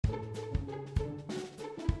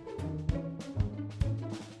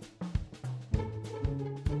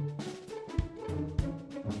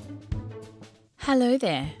Hello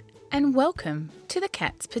there, and welcome to the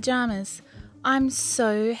Cat's Pyjamas. I'm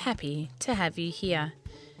so happy to have you here.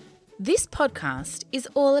 This podcast is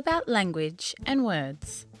all about language and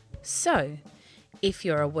words. So, if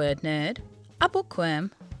you're a word nerd, a bookworm,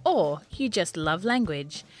 or you just love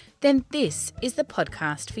language, then this is the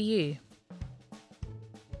podcast for you.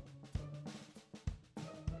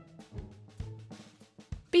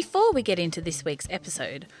 Before we get into this week's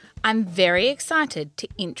episode, I'm very excited to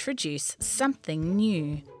introduce something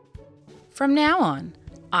new. From now on,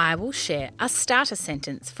 I will share a starter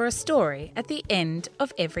sentence for a story at the end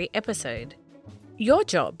of every episode. Your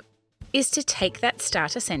job is to take that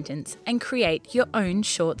starter sentence and create your own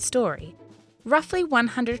short story, roughly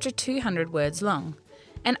 100 to 200 words long,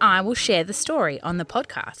 and I will share the story on the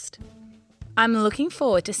podcast. I'm looking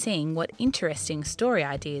forward to seeing what interesting story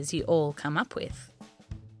ideas you all come up with.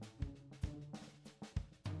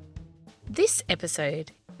 This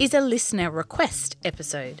episode is a listener request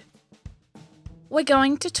episode. We're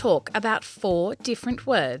going to talk about 4 different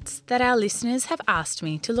words that our listeners have asked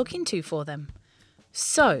me to look into for them.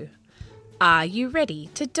 So, are you ready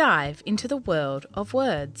to dive into the world of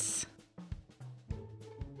words?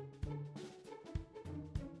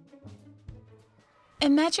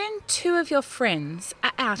 Imagine 2 of your friends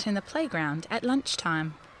are out in the playground at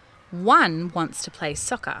lunchtime. One wants to play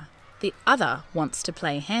soccer, the other wants to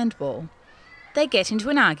play handball. They get into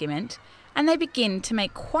an argument and they begin to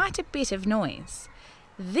make quite a bit of noise.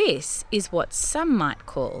 This is what some might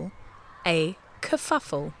call a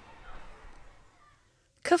kerfuffle.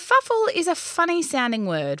 Kerfuffle is a funny sounding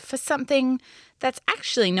word for something that's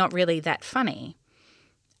actually not really that funny.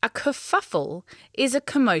 A kerfuffle is a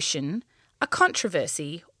commotion, a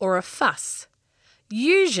controversy, or a fuss.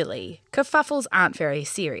 Usually, kerfuffles aren't very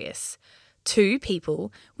serious. 2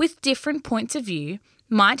 people with different points of view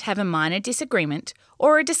might have a minor disagreement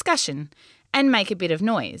or a discussion and make a bit of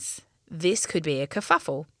noise. This could be a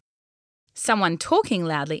kerfuffle. Someone talking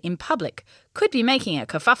loudly in public could be making a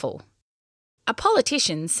kerfuffle. A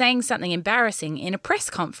politician saying something embarrassing in a press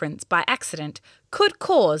conference by accident could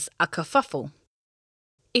cause a kerfuffle.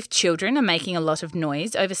 If children are making a lot of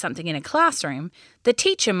noise over something in a classroom, the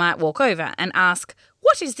teacher might walk over and ask,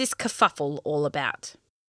 "What is this kerfuffle all about?"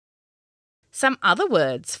 Some other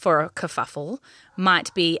words for a kerfuffle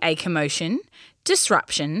might be a commotion,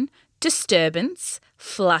 disruption, disturbance,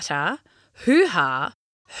 flutter, hoo-ha,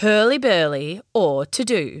 hurly-burly, or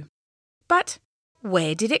to-do. But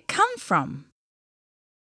where did it come from?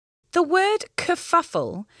 The word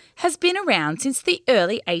kerfuffle has been around since the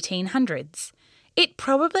early 1800s. It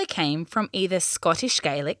probably came from either Scottish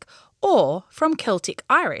Gaelic or from Celtic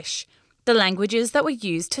Irish, the languages that were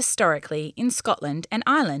used historically in Scotland and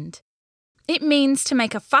Ireland. It means to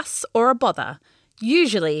make a fuss or a bother,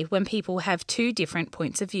 usually when people have 2 different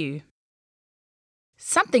points of view.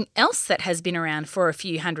 Something else that has been around for a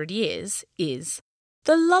few hundred years is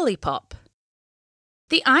the lollipop.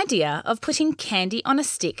 The idea of putting candy on a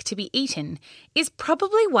stick to be eaten is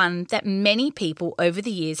probably one that many people over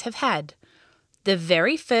the years have had. The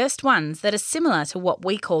very first ones that are similar to what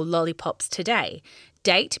we call lollipops today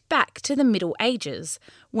date back to the Middle Ages,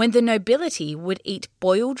 when the nobility would eat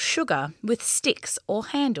boiled sugar with sticks or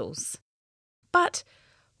handles. But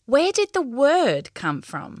where did the word come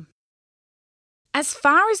from? As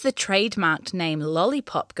far as the trademarked name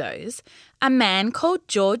lollipop goes, a man called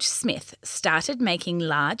George Smith started making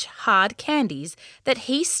large, hard candies that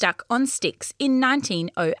he stuck on sticks in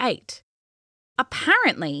 1908.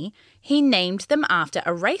 Apparently, he named them after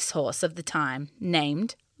a racehorse of the time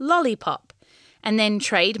named Lollipop, and then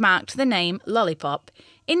trademarked the name lollipop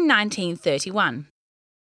in 1931.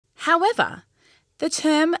 However, the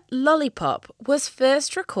term lollipop was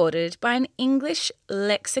first recorded by an English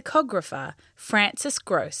lexicographer, Francis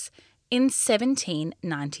Grose, in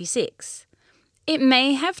 1796. It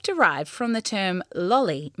may have derived from the term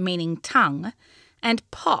lolly, meaning tongue, and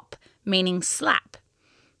pop, meaning slap.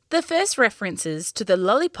 The first references to the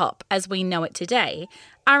lollipop as we know it today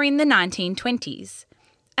are in the 1920s.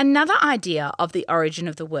 Another idea of the origin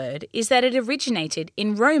of the word is that it originated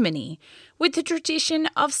in Romany, with the tradition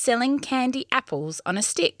of selling candy apples on a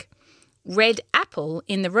stick. Red apple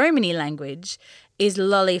in the Romany language is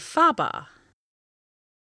lollifaba.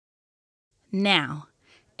 Now,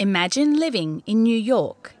 imagine living in New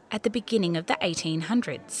York at the beginning of the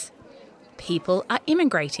 1800s. People are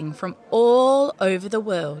immigrating from all over the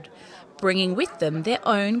world, bringing with them their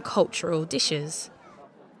own cultural dishes.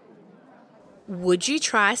 Would you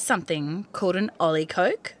try something called an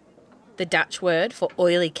oliekoek, the Dutch word for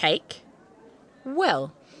oily cake?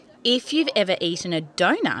 Well, if you've ever eaten a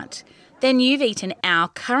donut, then you've eaten our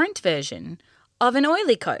current version of an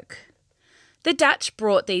oily Coke. The Dutch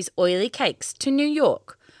brought these oily cakes to New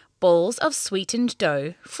York, balls of sweetened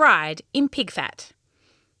dough fried in pig fat.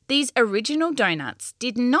 These original donuts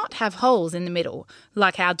did not have holes in the middle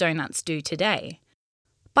like our donuts do today.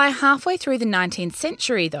 By halfway through the 19th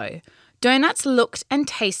century, though, donuts looked and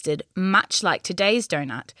tasted much like today's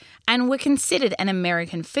donut and were considered an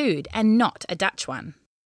American food and not a Dutch one.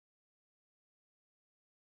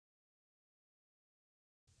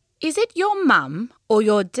 Is it your mum or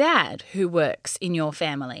your dad who works in your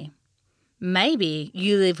family? Maybe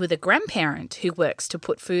you live with a grandparent who works to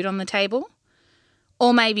put food on the table.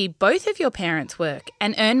 Or maybe both of your parents work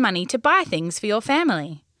and earn money to buy things for your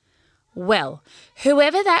family. Well,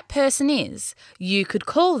 whoever that person is, you could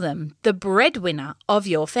call them the breadwinner of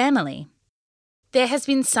your family. There has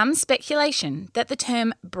been some speculation that the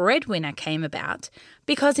term breadwinner came about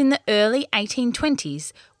because in the early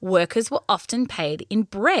 1820s, workers were often paid in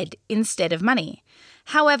bread instead of money.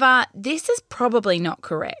 However, this is probably not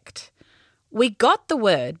correct. We got the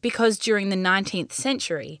word because during the 19th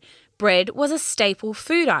century, bread was a staple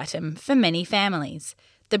food item for many families.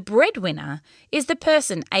 The breadwinner is the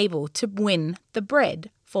person able to win the bread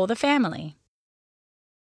for the family.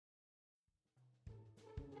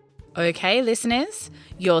 Okay, listeners,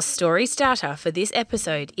 your story starter for this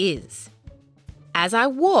episode is: as I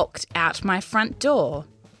walked out my front door,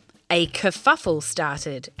 a kerfuffle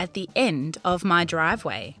started at the end of my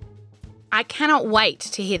driveway. I cannot wait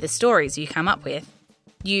to hear the stories you come up with.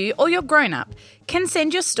 You or your grown-up can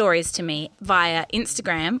send your stories to me via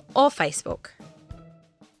Instagram or Facebook.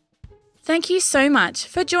 Thank you so much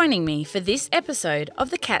for joining me for this episode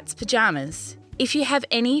of The Cat's Pyjamas. If you have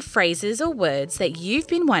any phrases or words that you've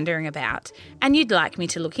been wondering about and you'd like me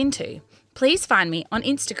to look into, please find me on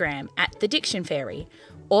Instagram at The Diction Fairy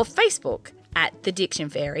or Facebook at The Diction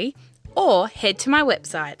Fairy, or head to my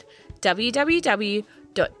website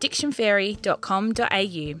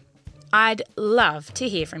www.dictionfairy.com.au. I'd love to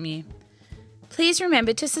hear from you. Please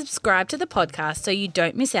remember to subscribe to the podcast so you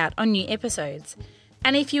don't miss out on new episodes.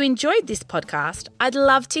 And if you enjoyed this podcast, I'd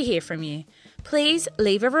love to hear from you. Please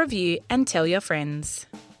leave a review and tell your friends.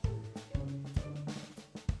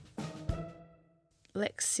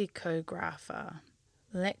 Lexicographer.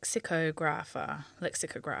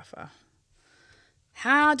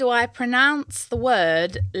 How do I pronounce the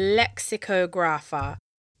word lexicographer?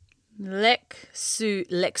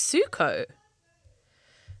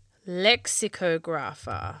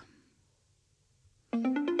 Lexicographer.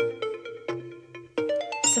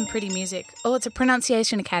 Some pretty music. Oh, it's a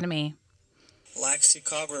pronunciation academy.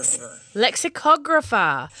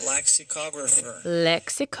 Lexicographer.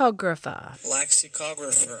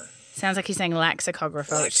 Sounds like he's saying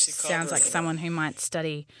laxicographer, which sounds like someone who might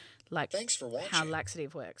study Thanks for watching. how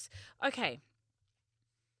laxative works. Okay.